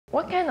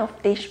What kind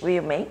of dish will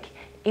you make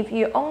if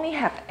you only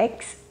have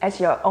eggs as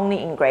your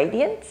only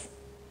ingredients?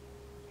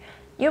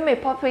 You may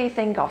probably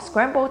think of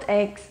scrambled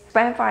eggs,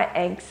 pan-fried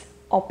eggs,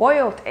 or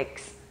boiled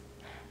eggs.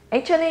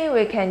 Actually,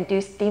 we can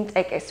do steamed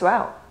egg as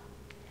well.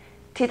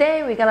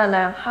 Today, we're gonna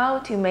learn how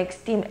to make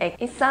steamed egg.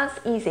 It sounds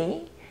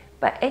easy,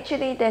 but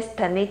actually there's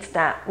techniques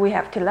that we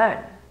have to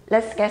learn.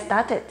 Let's get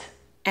started.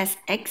 As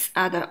eggs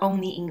are the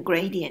only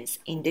ingredients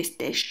in this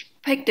dish,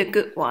 pick the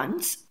good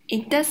ones.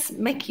 It does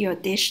make your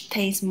dish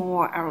taste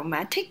more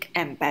aromatic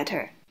and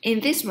better. In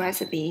these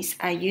recipes,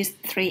 I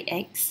used 3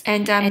 eggs,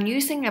 and I'm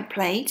using a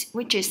plate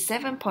which is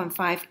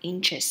 7.5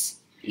 inches.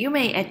 You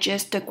may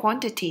adjust the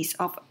quantities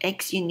of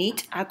eggs you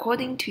need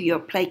according to your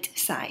plate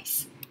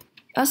size.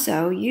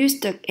 Also, use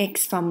the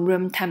eggs from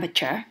room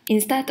temperature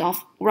instead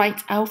of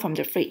right out from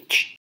the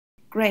fridge.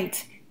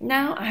 Great,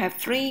 now I have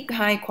 3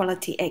 high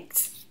quality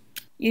eggs.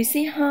 You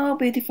see how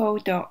beautiful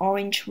the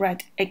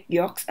orange-red egg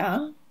yolks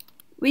are?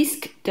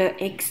 Whisk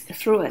the eggs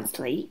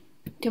fluently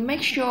to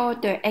make sure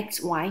the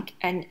eggs white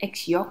and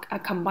egg yolk are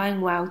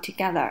combined well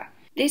together.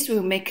 This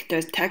will make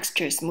the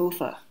texture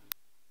smoother.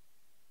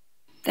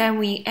 Then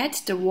we add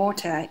the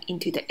water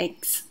into the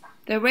eggs.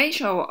 The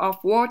ratio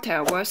of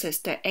water versus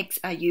the eggs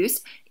I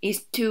used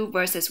is 2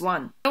 versus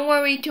 1. Don't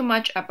worry too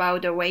much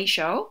about the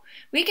ratio.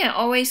 We can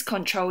always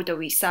control the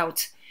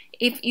result.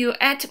 If you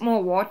add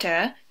more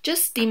water,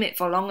 just steam it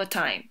for longer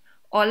time.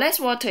 Or less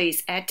water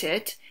is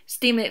added,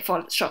 steam it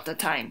for shorter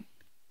time.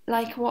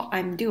 Like what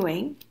I'm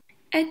doing,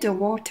 add the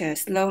water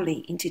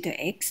slowly into the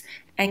eggs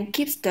and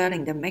keep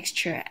stirring the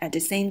mixture at the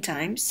same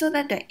time so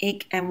that the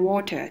egg and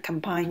water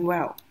combine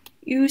well.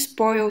 Use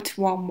boiled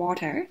warm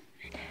water.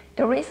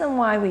 The reason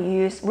why we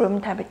use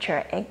room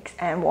temperature eggs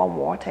and warm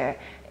water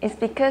is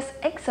because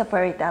eggs are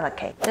very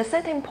delicate. The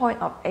setting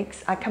point of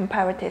eggs are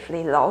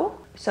comparatively low,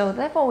 so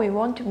therefore we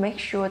want to make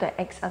sure the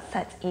eggs are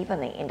set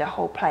evenly in the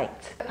whole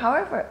plate.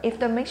 However, if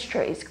the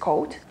mixture is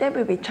cold, there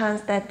will be a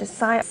chance that the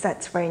side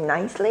sets very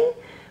nicely,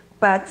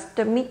 but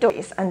the middle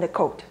is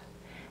undercooked,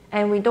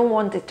 and we don't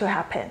want it to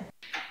happen.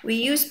 We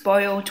use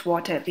boiled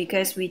water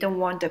because we don't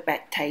want the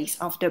bad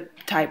taste of the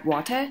tap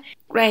water.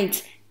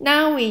 Great!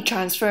 Now we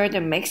transfer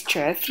the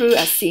mixture through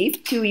a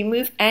sieve to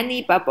remove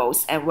any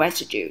bubbles and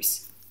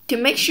residues. To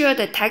make sure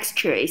the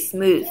texture is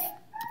smooth,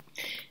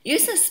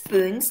 use a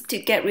spoon to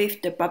get rid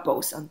of the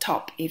bubbles on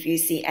top if you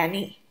see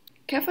any.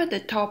 Cover the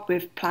top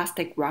with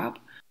plastic wrap.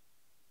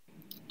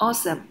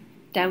 Awesome!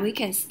 Then we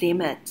can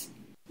steam it.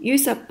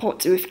 Use a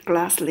pot with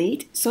glass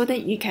lid so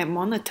that you can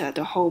monitor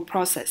the whole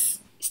process.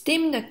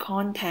 Steam the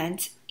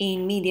contents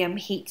in medium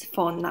heat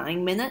for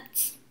 9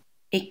 minutes.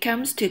 It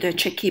comes to the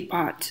tricky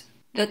part.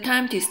 The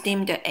time to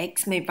steam the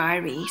eggs may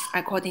vary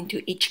according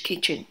to each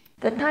kitchen.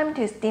 The time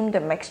to steam the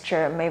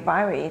mixture may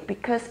vary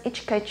because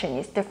each kitchen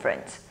is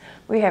different.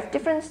 We have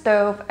different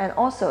stoves and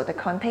also the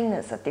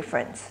containers are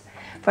different.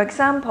 For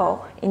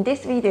example, in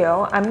this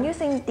video, I'm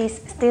using this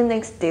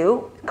stainless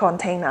steel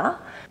container.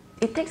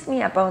 It takes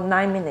me about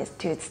 9 minutes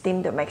to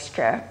steam the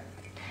mixture.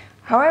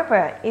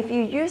 However, if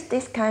you use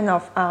this kind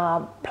of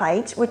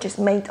plate, which is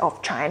made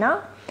of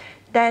china,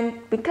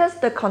 then because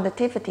the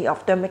conductivity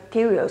of the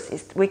materials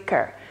is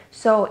weaker,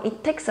 so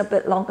it takes a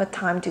bit longer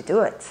time to do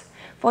it.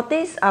 For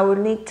this, I will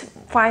need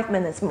 5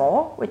 minutes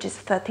more, which is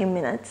 13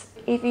 minutes.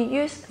 If you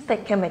use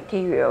thicker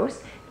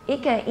materials,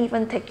 it can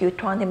even take you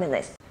 20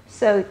 minutes.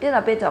 So do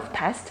a bit of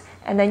test,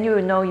 and then you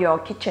will know your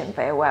kitchen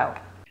very well.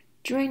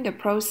 During the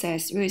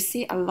process, you will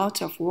see a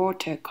lot of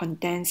water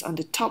condensed on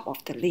the top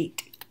of the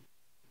lid.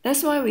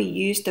 That's why we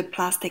use the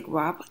plastic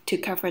wrap to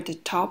cover the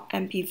top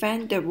and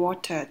prevent the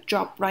water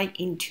drop right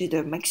into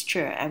the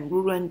mixture and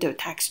ruin the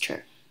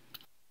texture.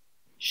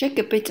 Shake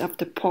a bit of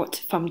the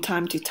pot from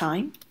time to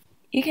time.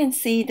 You can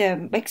see the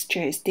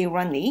mixture is still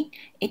runny.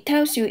 It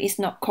tells you it's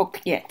not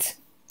cooked yet.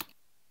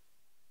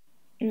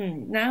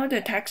 Now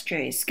the texture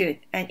is good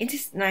and it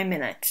is 9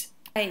 minutes.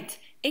 Right,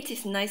 it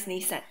is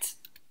nicely set.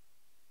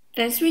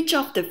 Then switch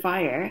off the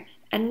fire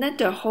and let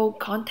the whole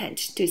content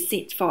to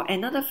sit for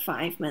another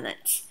 5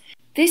 minutes.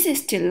 This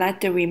is to let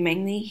the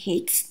remaining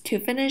heat to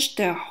finish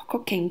the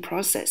cooking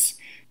process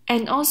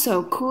and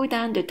also cool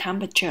down the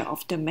temperature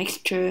of the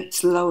mixture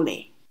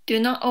slowly. Do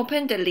not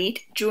open the lid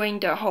during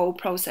the whole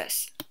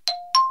process.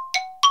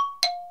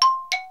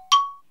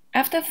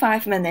 After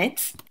 5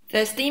 minutes,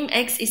 the steamed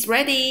eggs is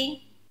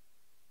ready.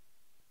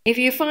 If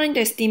you find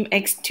the steamed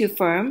eggs too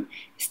firm,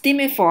 steam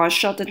it for a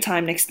shorter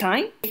time next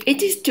time. If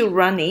it is too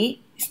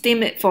runny,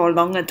 steam it for a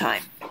longer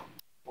time.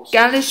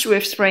 Garnish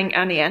with spring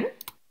onion.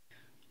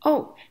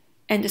 Oh,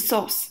 and the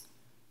sauce.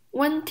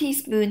 1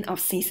 teaspoon of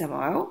sesame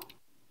oil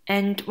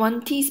and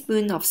 1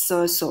 teaspoon of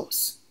soy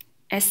sauce.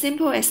 As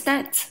simple as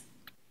that.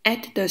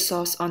 Add the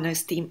sauce on the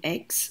steamed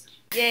eggs.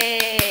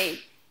 Yay!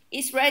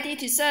 It's ready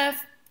to serve.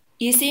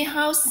 You see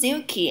how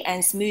silky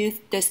and smooth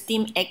the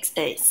steamed eggs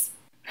is.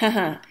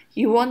 Haha,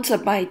 you want a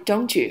bite,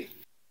 don't you?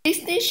 This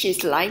dish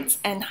is light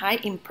and high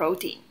in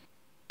protein.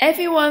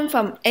 Everyone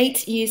from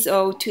 8 years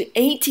old to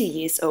 80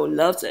 years old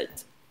loves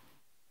it.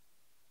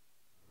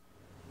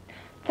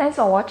 Thanks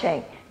for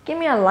watching. Give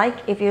me a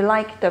like if you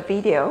like the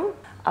video.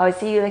 I'll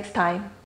see you next time.